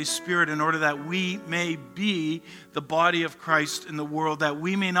His Holy Spirit in order that we may be the body of Christ in the world, that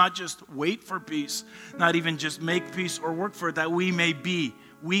we may not just wait for peace, not even just make peace or work for it, that we may be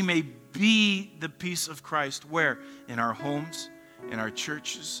the peace of Christ. Where? In our homes, in our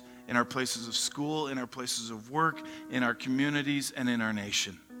churches, in our places of school, in our places of work, in our communities, and in our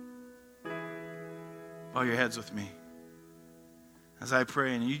nation. Bow your heads with me as I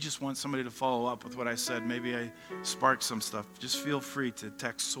pray, and you just want somebody to follow up with what I said. Maybe I sparked some stuff. Just feel free to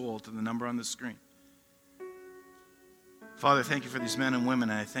text SOUL to the number on the screen. Father, thank you for these men and women,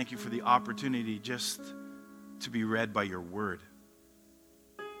 and I thank you for the opportunity just to be read by your word.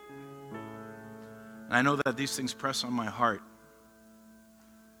 And I know that these things press on my heart.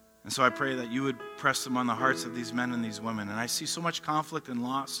 And so I pray that you would press them on the hearts of these men and these women. And I see so much conflict and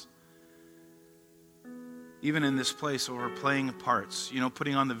loss, even in this place, over playing parts,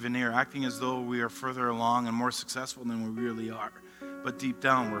 putting on the veneer, acting as though we are further along and more successful than we really are. But deep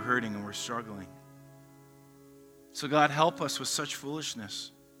down, we're hurting and we're struggling. So God, help us with such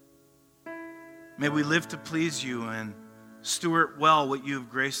foolishness. May we live to please you and steward well what you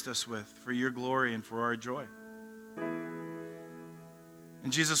have graced us with for your glory and for our joy.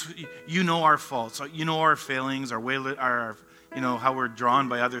 And Jesus, you know our faults, you know our failings, our how we're drawn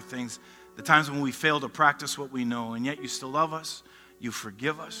by other things. The times when we fail to practice what we know, and yet you still love us, you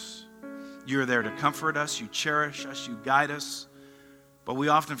forgive us, you're there to comfort us, you cherish us, you guide us. But we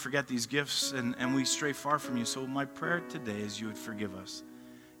often forget these gifts and we stray far from you. So my prayer today is you would forgive us.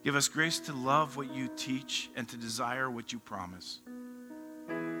 Give us grace to love what you teach and to desire what you promise.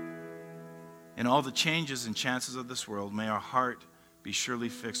 In all the changes and chances of this world, may our heart be surely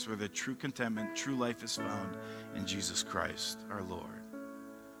fixed where the true contentment, true life is found in Jesus Christ, our Lord.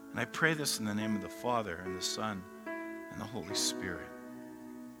 And I pray this in the name of the Father and the Son and the Holy Spirit.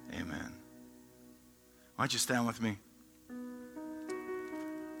 Amen. Why don't you stand with me?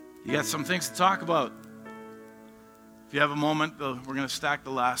 You got some things to talk about. If you have a moment, we're going to stack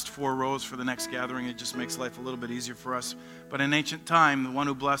the last 4 rows for the next gathering. It just makes life a little bit easier for us. But in ancient time, the one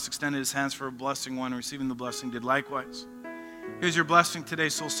who blessed extended his hands for a blessing. One receiving the blessing did likewise. Here's your blessing today,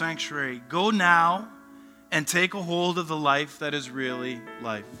 Soul Sanctuary. Go now and take a hold of the life that is really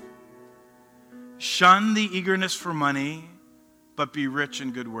life. Shun the eagerness for money, but be rich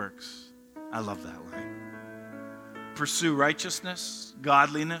in good works. I love that line. Pursue righteousness,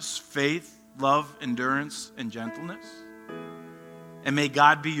 godliness, faith, love, endurance, and gentleness. And may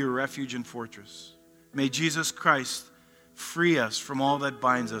God be your refuge and fortress. May Jesus Christ free us from all that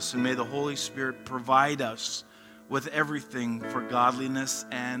binds us, and may the Holy Spirit provide us with everything for godliness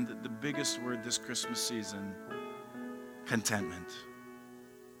and the biggest word this Christmas season, contentment.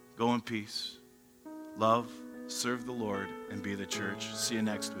 Go in peace. Love, serve the Lord, and be the church. See you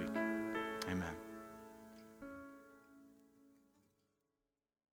next week. Amen.